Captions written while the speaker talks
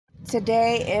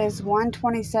Today is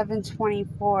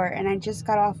 1/27/24 and I just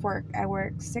got off work. I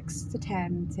work 6 to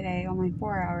 10 today, only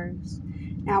 4 hours.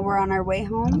 Now we're on our way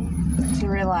home to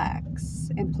relax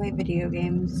and play video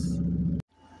games.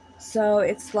 So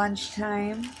it's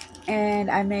lunchtime and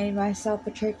I made myself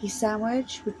a turkey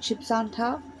sandwich with chips on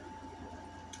top.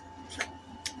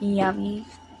 Yummy.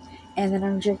 And then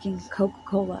I'm drinking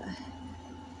Coca-Cola.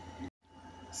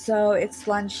 So it's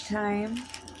lunchtime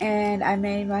and I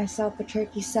made myself a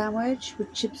turkey sandwich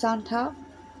with chips on top.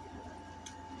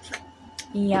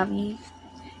 Yummy.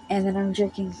 And then I'm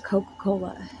drinking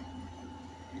Coca-Cola.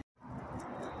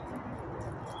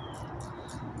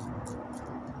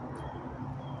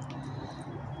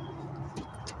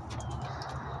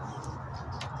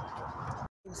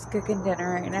 He's cooking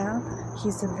dinner right now.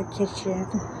 He's in the kitchen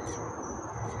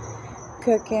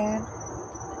cooking.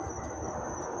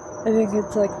 I think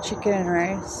it's like chicken and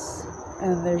rice.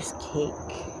 And there's cake.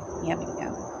 Yummy,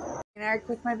 yum. And Eric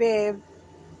with my babe.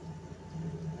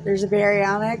 There's a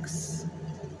baryonyx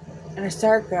and a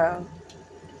sarco.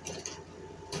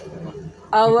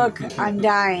 Oh look, I'm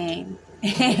dying.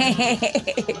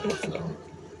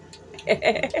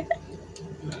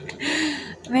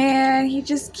 Man, he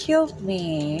just killed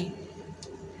me.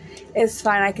 It's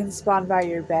fine, I can spawn by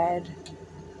your bed.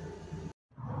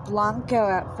 Blanco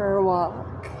out for a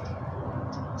walk.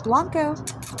 Blanco.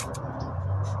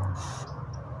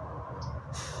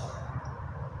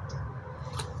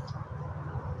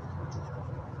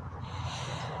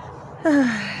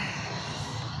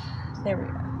 There we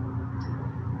go.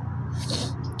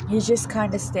 He's just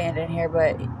kind of standing here,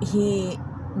 but he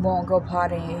won't go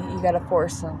potty. You gotta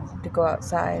force him to go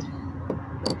outside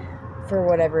for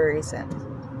whatever reason.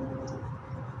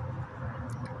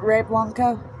 Right,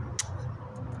 Blanco?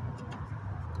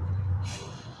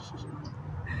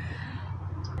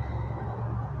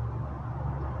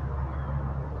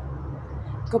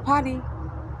 Go potty.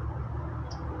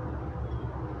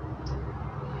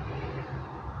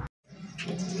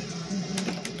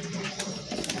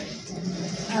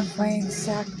 I'm playing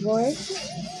Sackboy.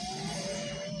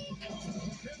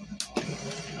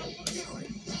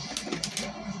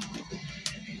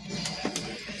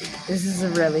 This is a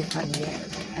really fun game.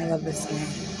 I love this game.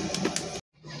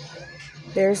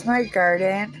 There's my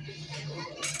garden.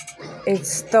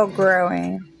 It's still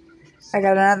growing. I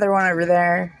got another one over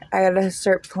there. I gotta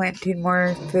start planting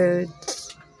more food.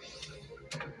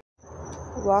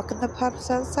 Walking the pups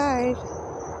outside.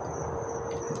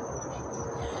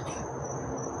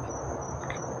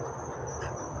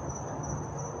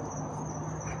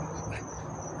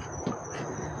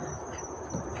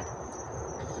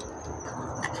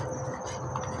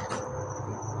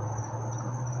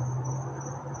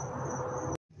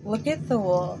 Look at the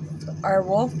wolf. Our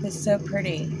wolf is so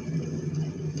pretty.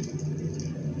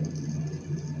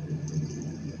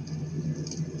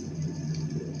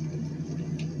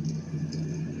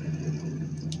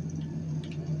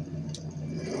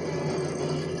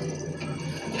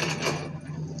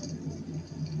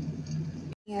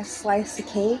 A slice of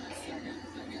cake.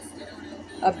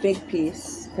 A big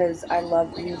piece, because I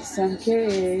love me some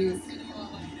cake.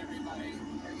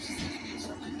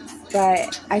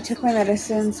 But I took my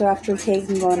medicine, so after cake,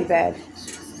 I'm going to bed.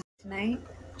 Tonight,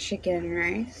 chicken and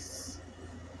rice.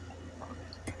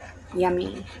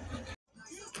 Yummy.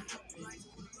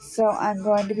 So I'm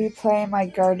going to be playing my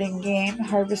garden game,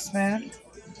 Harvest Moon.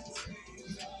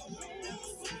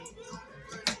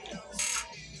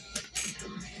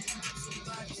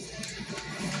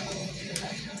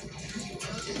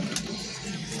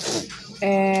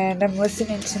 And I'm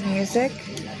listening to music,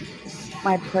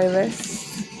 my playlist.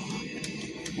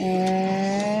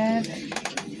 And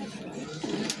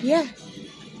yeah.